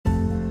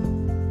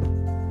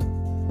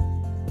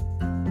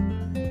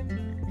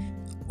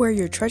Where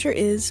your treasure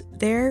is,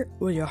 there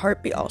will your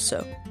heart be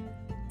also.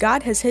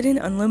 God has hidden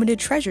unlimited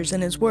treasures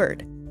in His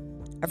Word.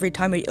 Every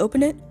time we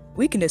open it,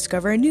 we can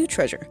discover a new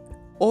treasure,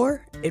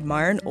 or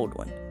admire an old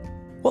one.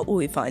 What will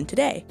we find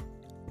today?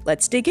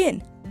 Let's dig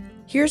in.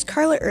 Here's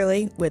Carla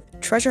Early with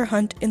Treasure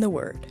Hunt in the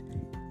Word.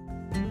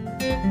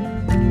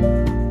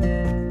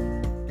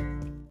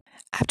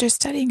 After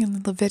studying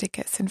in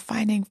Leviticus and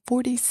finding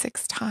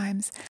 46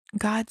 times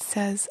God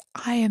says,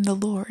 "I am the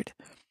Lord,"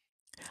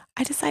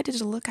 I decided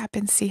to look up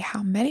and see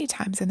how many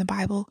times in the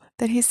Bible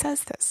that He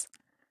says this.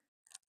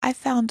 I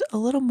found a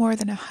little more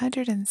than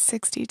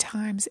 160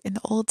 times in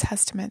the Old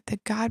Testament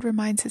that God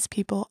reminds His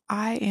people,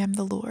 "I am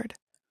the Lord."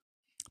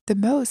 The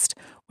most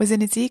was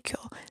in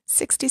Ezekiel,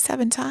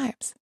 67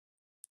 times.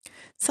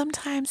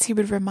 Sometimes He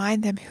would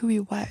remind them who He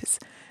was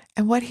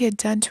and what He had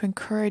done to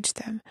encourage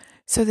them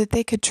so that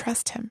they could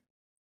trust Him.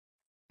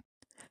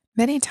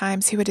 Many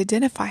times He would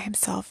identify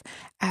Himself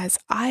as,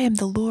 "I am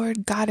the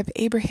Lord, God of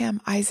Abraham,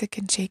 Isaac,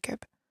 and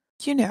Jacob."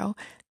 You know,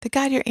 the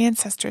God your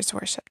ancestors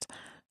worshipped.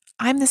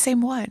 I'm the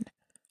same one.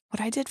 What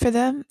I did for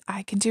them,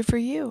 I can do for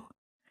you.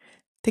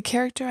 The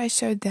character I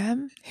showed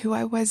them, who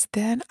I was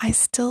then, I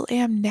still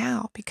am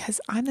now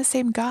because I'm the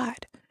same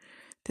God.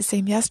 The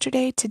same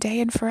yesterday,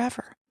 today, and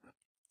forever.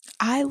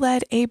 I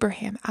led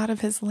Abraham out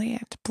of his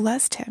land,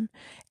 blessed him,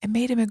 and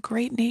made him a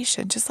great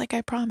nation, just like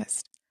I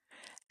promised.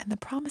 And the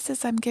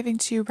promises I'm giving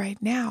to you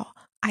right now,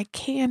 I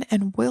can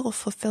and will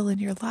fulfill in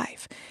your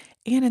life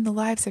and in the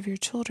lives of your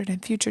children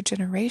and future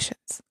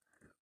generations.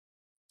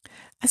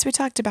 As we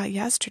talked about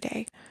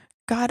yesterday,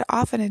 God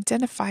often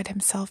identified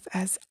Himself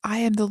as, "I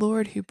am the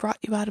Lord who brought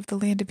you out of the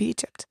land of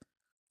Egypt."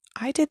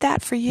 I did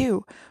that for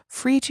you,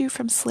 freed you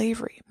from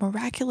slavery,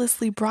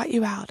 miraculously brought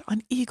you out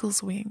on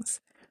eagle's wings.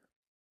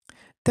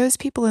 Those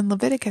people in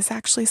Leviticus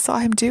actually saw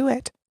Him do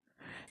it.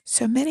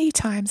 So many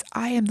times,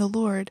 "I am the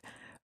Lord"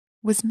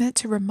 was meant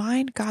to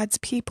remind God's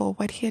people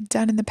what He had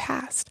done in the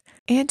past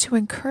and to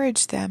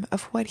encourage them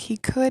of what He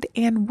could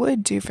and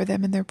would do for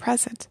them in their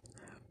present.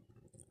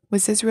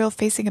 Was Israel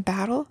facing a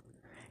battle?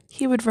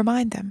 He would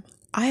remind them,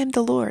 "I am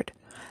the Lord,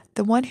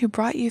 the one who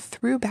brought you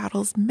through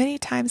battles many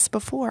times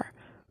before,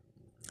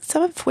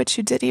 some of which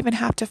you didn't even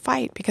have to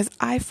fight because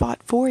I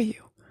fought for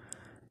you.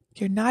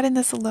 You're not in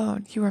this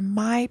alone. You are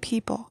my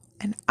people,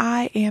 and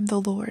I am the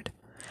Lord."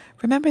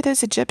 Remember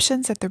those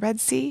Egyptians at the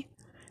Red Sea?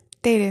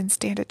 They didn't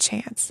stand a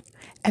chance.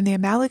 And the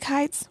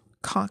Amalekites?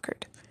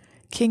 Conquered.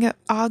 King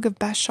Og of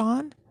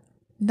Bashan?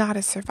 Not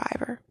a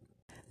survivor.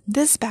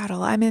 This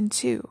battle I'm in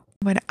too.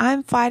 When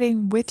I'm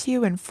fighting with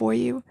you and for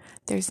you,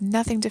 there's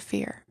nothing to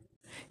fear.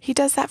 He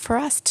does that for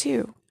us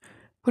too.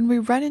 When we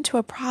run into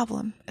a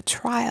problem, a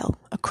trial,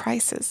 a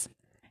crisis,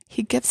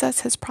 He gives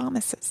us His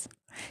promises.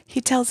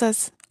 He tells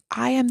us,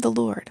 "I am the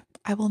Lord.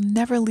 I will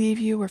never leave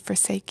you or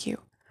forsake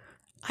you.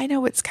 I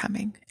know what's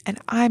coming, and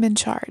I'm in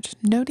charge.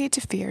 No need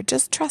to fear.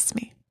 Just trust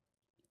me."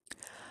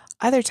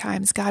 Other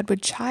times, God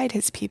would chide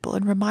His people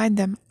and remind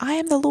them, "I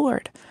am the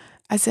Lord,"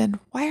 as in,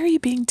 "Why are you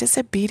being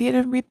disobedient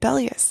and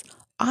rebellious?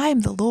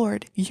 I'm the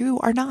Lord. You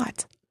are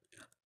not."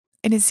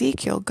 In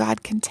Ezekiel,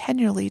 God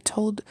continually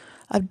told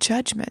of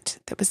judgment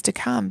that was to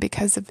come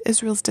because of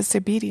Israel's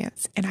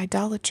disobedience and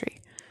idolatry.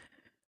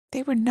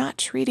 They were not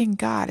treating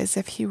God as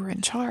if He were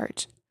in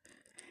charge.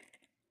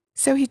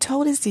 So He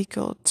told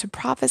Ezekiel to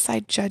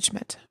prophesy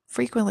judgment,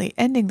 frequently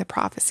ending the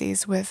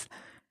prophecies with,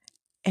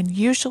 "And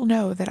you shall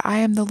know that I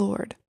am the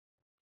Lord."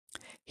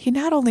 He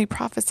not only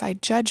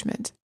prophesied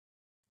judgment,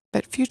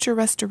 but future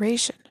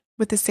restoration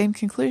with the same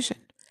conclusion,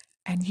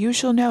 "And you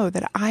shall know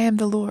that I am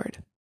the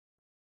Lord."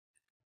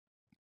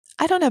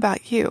 I don't know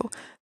about you,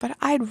 but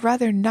I'd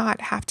rather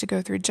not have to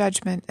go through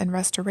judgment and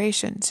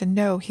restoration to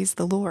know He's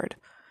the Lord.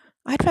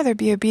 I'd rather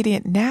be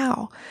obedient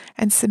now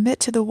and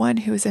submit to the one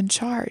who is in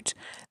charge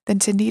than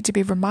to need to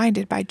be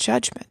reminded by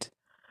judgment.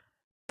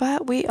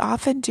 But we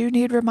often do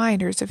need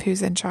reminders of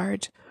who's in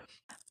charge.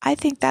 I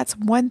think that's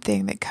one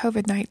thing that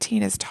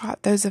COVID-19 has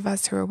taught those of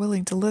us who are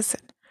willing to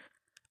listen.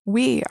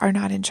 We are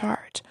not in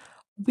charge.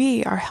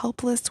 We are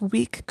helpless,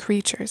 weak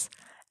creatures,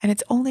 and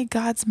it's only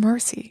God's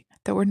mercy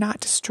that we're not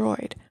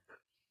destroyed.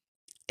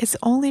 It's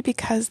only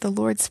because the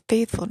Lord's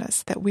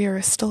faithfulness that we are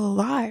still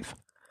alive.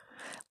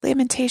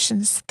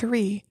 Lamentations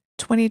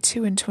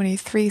 3:22 and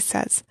 23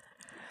 says,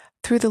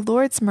 "Through the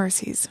Lord's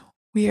mercies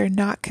we are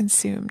not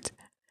consumed,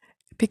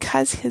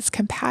 because His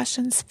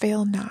compassions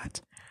fail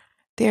not.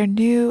 They are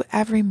new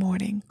every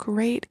morning.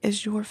 Great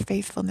is your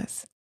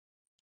faithfulness."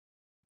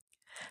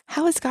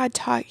 How has God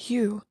taught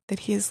you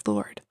that He is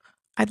Lord?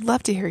 I'd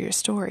love to hear your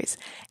stories.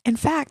 In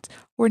fact,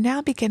 we're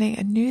now beginning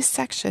a new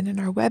section in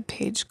our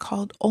webpage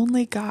called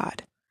Only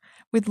God.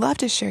 We'd love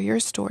to share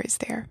your stories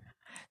there.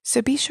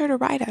 So be sure to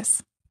write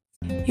us.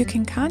 You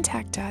can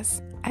contact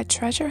us at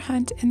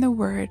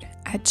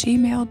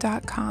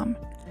treasurehuntintheword@gmail.com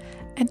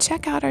and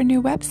check out our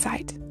new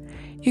website.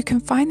 You can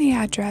find the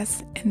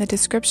address in the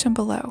description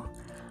below.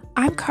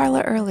 I'm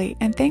Carla Early,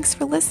 and thanks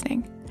for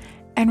listening.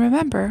 And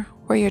remember,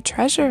 where your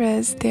treasure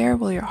is, there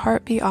will your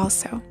heart be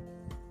also.